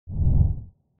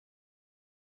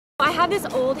have this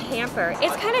old hamper.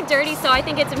 It's kind of dirty, so I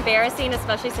think it's embarrassing,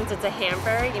 especially since it's a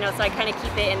hamper, you know, so I kind of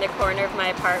keep it in the corner of my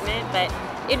apartment, but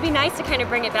it'd be nice to kind of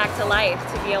bring it back to life,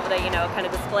 to be able to, you know, kind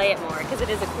of display it more, because it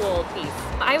is a cool piece.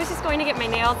 I was just going to get my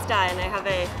nails done. I have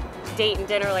a date and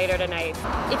dinner later tonight.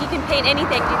 If you can paint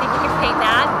anything, do you think you can paint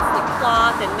that? It's like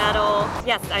cloth and metal.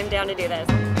 Yes, I'm down to do this.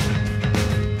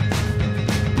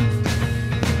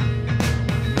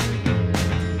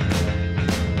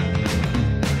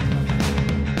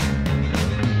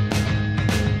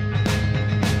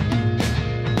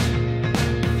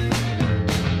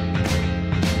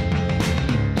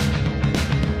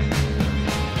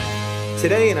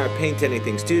 Today in our Paint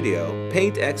Anything studio,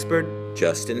 paint expert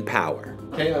Justin Power.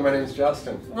 Caitlin, my name is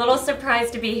Justin. A little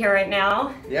surprised to be here right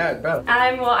now. Yeah, I bet.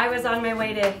 Well, I was on my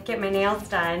way to get my nails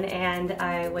done, and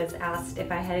I was asked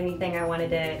if I had anything I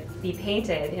wanted to be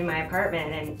painted in my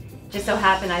apartment, and just so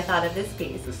happened I thought of this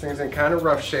piece. This thing's in kind of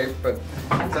rough shape, but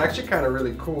it's actually kind of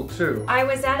really cool too. I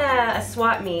was at a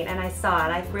swap meet and I saw it.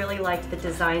 I really liked the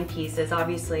design pieces.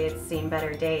 Obviously it's seen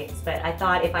better days, but I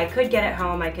thought if I could get it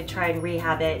home, I could try and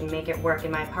rehab it and make it work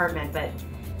in my apartment, but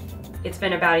it's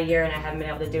been about a year and I haven't been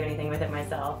able to do anything with it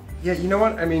myself. Yeah, you know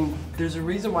what? I mean, there's a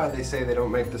reason why they say they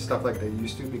don't make this stuff like they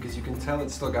used to, because you can tell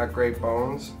it's still got great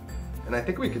bones, and I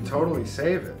think we could totally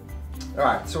save it. All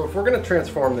right, so if we're gonna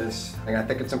transform this, I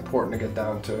think it's important to get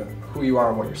down to who you are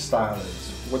and what your style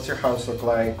is. What's your house look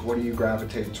like? What do you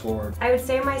gravitate toward? I would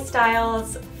say my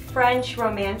style's French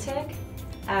romantic,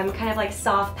 kind of like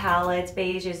soft palettes,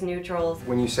 beiges, neutrals.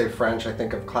 When you say French, I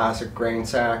think of classic grain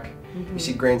sack. You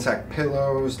see grain sack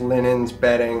pillows, linens,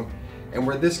 bedding, and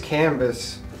where this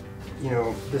canvas, you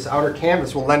know, this outer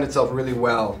canvas will lend itself really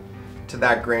well to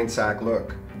that grain sack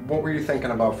look. What were you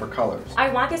thinking about for colors? I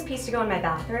want this piece to go in my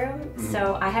bathroom,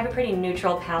 so I have a pretty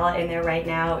neutral palette in there right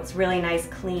now. It's really nice,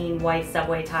 clean, white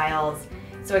subway tiles,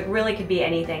 so it really could be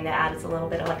anything that adds a little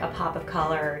bit of like a pop of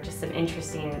color or just some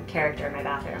interesting character in my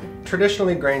bathroom.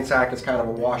 Traditionally, grain sack is kind of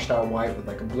a washed out white with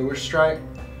like a bluish stripe.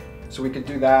 So we could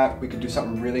do that. We could do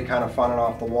something really kind of fun and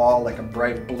off the wall, like a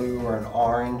bright blue or an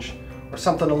orange, or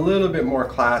something a little bit more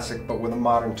classic but with a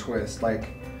modern twist, like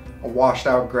a washed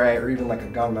out gray or even like a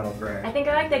gunmetal gray. I think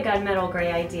I like the gunmetal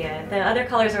gray idea. The other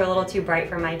colors are a little too bright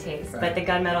for my taste, but the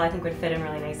gunmetal I think would fit in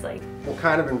really nicely. We'll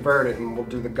kind of invert it and we'll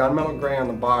do the gunmetal gray on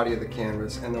the body of the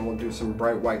canvas, and then we'll do some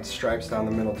bright white stripes down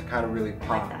the middle to kind of really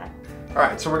pop. Like that. All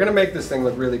right, so we're gonna make this thing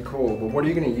look really cool, but what are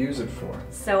you gonna use it for?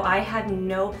 So I have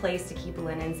no place to keep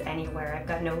linens anywhere. I've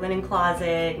got no linen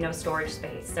closet, no storage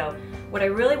space. So what I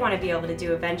really want to be able to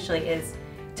do eventually is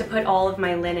to put all of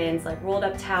my linens, like rolled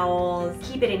up towels,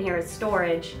 keep it in here as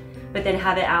storage, but then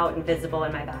have it out and visible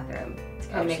in my bathroom to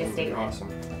kind of make a statement. Awesome.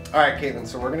 All right, Caitlin,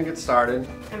 so we're gonna get started.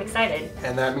 I'm excited.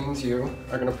 And that means you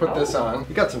are gonna put this on.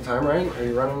 You got some time, right? Are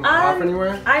you running off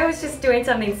anywhere? I was just doing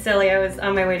something silly. I was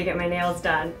on my way to get my nails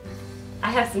done. I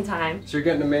have some time. So you're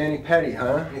getting a mani-pedi,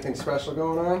 huh? Anything special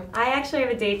going on? I actually have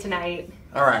a date tonight.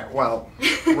 All right, well,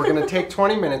 we're gonna take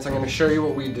 20 minutes. I'm gonna show you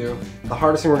what we do. The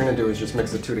hardest thing we're gonna do is just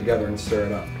mix the two together and stir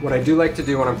it up. What I do like to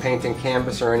do when I'm painting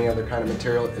canvas or any other kind of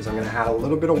material is I'm gonna add a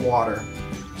little bit of water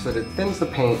so that it thins the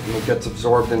paint and it gets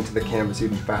absorbed into the canvas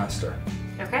even faster.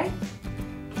 Okay.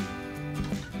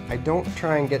 I don't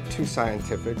try and get too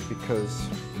scientific because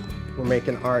we're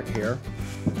making art here.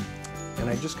 And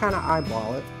I just kind of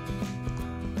eyeball it.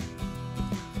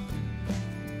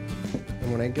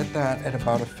 And when I get that at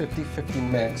about a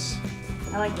 50-50 mix.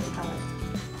 I like this color.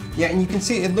 Yeah, and you can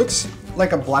see it looks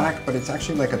like a black, but it's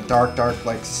actually like a dark,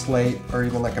 like slate or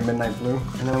even like a midnight blue.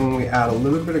 And then when we add a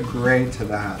little bit of gray to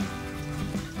that,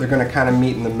 they're gonna kind of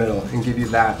meet in the middle and give you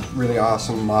that really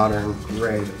awesome modern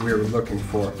gray that we were looking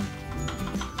for.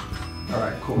 All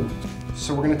right, cool.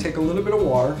 So we're gonna take a little bit of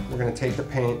water. We're gonna take the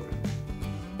paint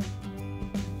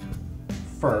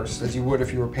first, as you would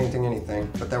if you were painting anything,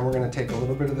 but then we're going to take a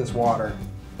little bit of this water,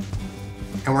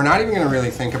 and we're not even going to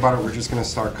really think about it, we're just going to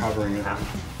start covering it.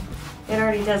 It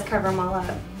already does cover them all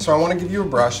up. So I want to give you a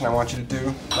brush, and I want you to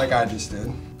do like I just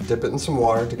did. Dip it in some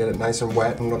water to get it nice and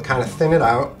wet, and it'll kind of thin it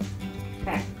out.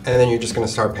 Okay. And then you're just going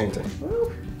to start painting.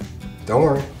 Woo. Don't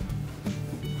worry.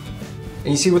 And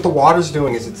you see what the water's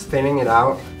doing is it's thinning it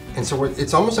out, and so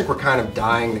it's almost like we're kind of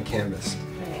dyeing the canvas.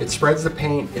 It spreads the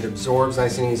paint, it absorbs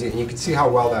nice and easy, and you can see how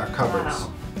well that covers.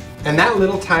 Wow. And that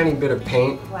little tiny bit of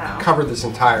paint Wow. covered this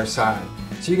entire side.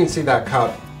 So you can see that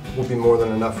cup will be more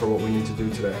than enough for what we need to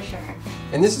do today. For sure.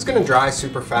 And this is going to dry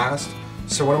super fast.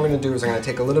 So what I'm going to do is I'm going to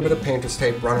take a little bit of painter's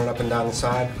tape, run it up and down the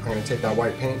side. I'm going to take that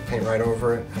white paint right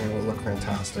over it, and it will look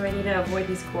fantastic. Do I need to avoid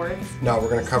these cords? No, we're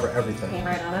going to cover everything. Paint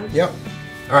right on them? Yep.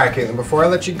 All right, Caitlin, before I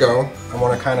let you go, I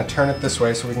want to kind of turn it this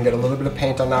way so we can get a little bit of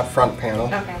paint on that front panel.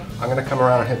 Okay. I'm going to come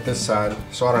around and hit this side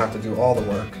so I don't have to do all the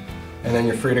work. And then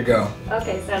you're free to go.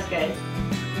 Okay, sounds good.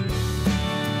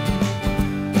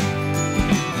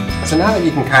 So now that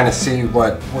you can kind of see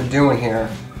what we're doing here,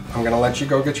 I'm going to let you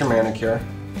go get your manicure.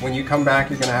 When you come back,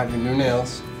 you're going to have your new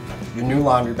nails, your new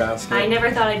laundry basket. I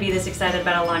never thought I'd be this excited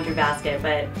about a laundry basket,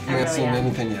 but You I haven't really seen am.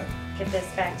 anything yet. Give this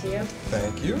back to you.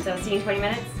 Thank you. So see you in 20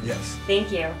 minutes? Yes.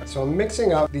 Thank you. So I'm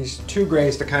mixing up these two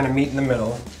grays to kind of meet in the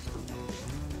middle.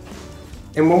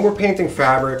 And when we're painting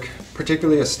fabric,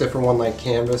 particularly a stiffer one like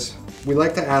canvas, we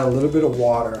like to add a little bit of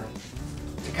water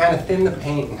to kind of thin the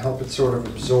paint and help it sort of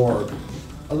absorb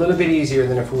a little bit easier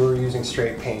than if we were using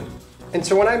straight paint. And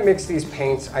so when I mix these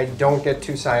paints, I don't get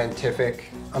too scientific.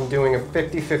 I'm doing a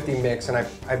 50-50 mix, and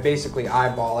I basically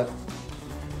eyeball it.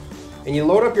 And you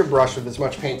load up your brush with as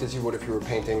much paint as you would if you were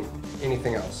painting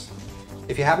anything else.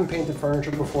 If you haven't painted furniture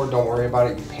before, don't worry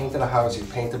about it. You painted a house, you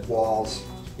painted walls,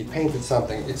 you painted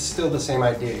something. It's still the same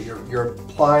idea. You're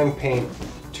applying paint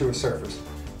to a surface.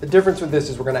 The difference with this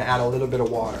is we're going to add a little bit of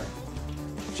water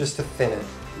just to thin it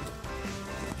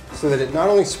so that it not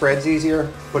only spreads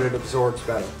easier, but it absorbs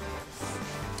better.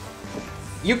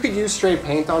 You could use straight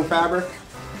paint on fabric,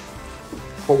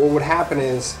 but what would happen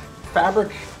is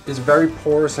fabric is very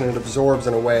porous and it absorbs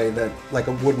in a way that like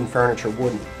a wooden furniture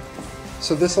wouldn't.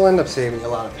 So this will end up saving you a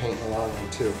lot of paint in the long run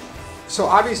too. So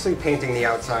obviously painting the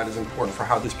outside is important for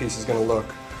how this piece is going to look,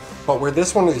 but where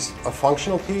this one is a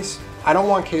functional piece, I don't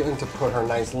want Caitlin to put her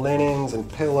nice linens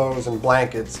and pillows and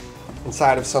blankets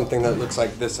inside of something that looks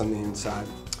like this on the inside.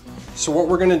 So what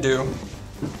we're going to do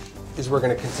is we're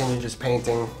going to continue just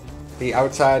painting the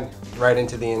outside right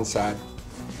into the inside.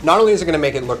 Not only is it going to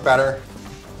make it look better,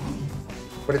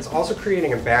 but it's also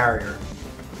creating a barrier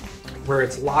where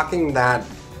it's locking that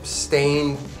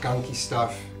stained, gunky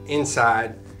stuff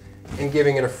inside and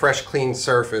giving it a fresh, clean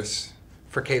surface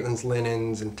for Caitlin's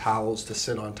linens and towels to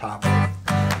sit on top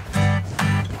of.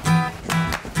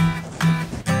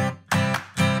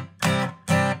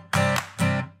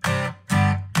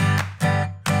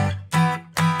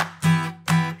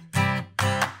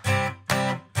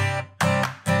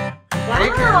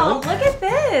 Wow, look at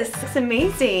this. It's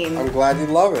amazing. I'm glad you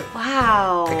love it.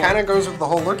 Wow. It kind of goes with the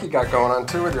whole look you got going on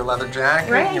too, with your leather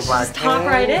jacket, Right, your black just hop pants.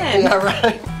 right in. Yeah,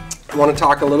 right. I want to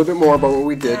talk a little bit more about what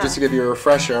we did, Yeah. just to give you a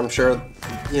refresher. I'm sure,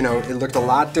 you know, it looked a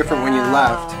lot different when you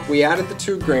Wow. left. We added the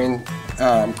two grain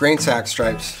sack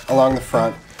stripes along the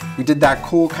front. We did that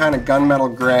cool kind of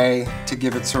gunmetal gray to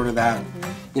give it sort of that,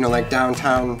 you know, like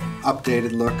downtown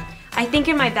updated look. I think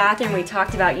in my bathroom we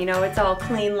talked about, you know, it's all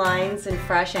clean lines and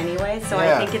fresh anyway, so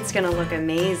Yeah. I think it's gonna look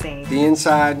amazing. The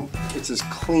inside, it's as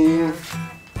clean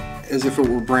as if it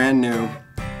were brand new.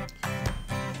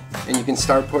 And you can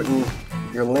start putting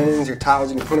your linens, your towels,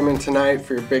 you can put them in tonight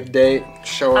for your big date,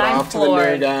 show it I'm off to the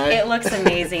floored. new guy. It looks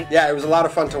amazing. Yeah, it was a lot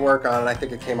of fun to work on, and I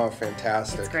think it came out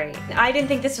fantastic. It's great. I didn't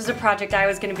think this was a project I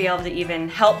was going to be able to even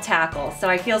help tackle, so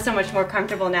I feel so much more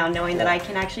comfortable now knowing that I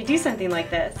can actually do something like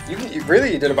this. You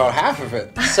really did about half of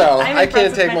it, so I'm I impressed can't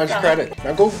with take much myself. credit.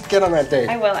 Now go get on that date.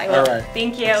 I will. All right.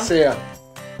 Thank you. See ya.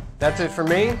 That's it for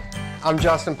me. I'm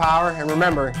Justin Power, and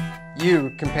remember, you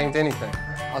can paint anything.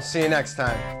 I'll see you next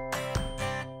time.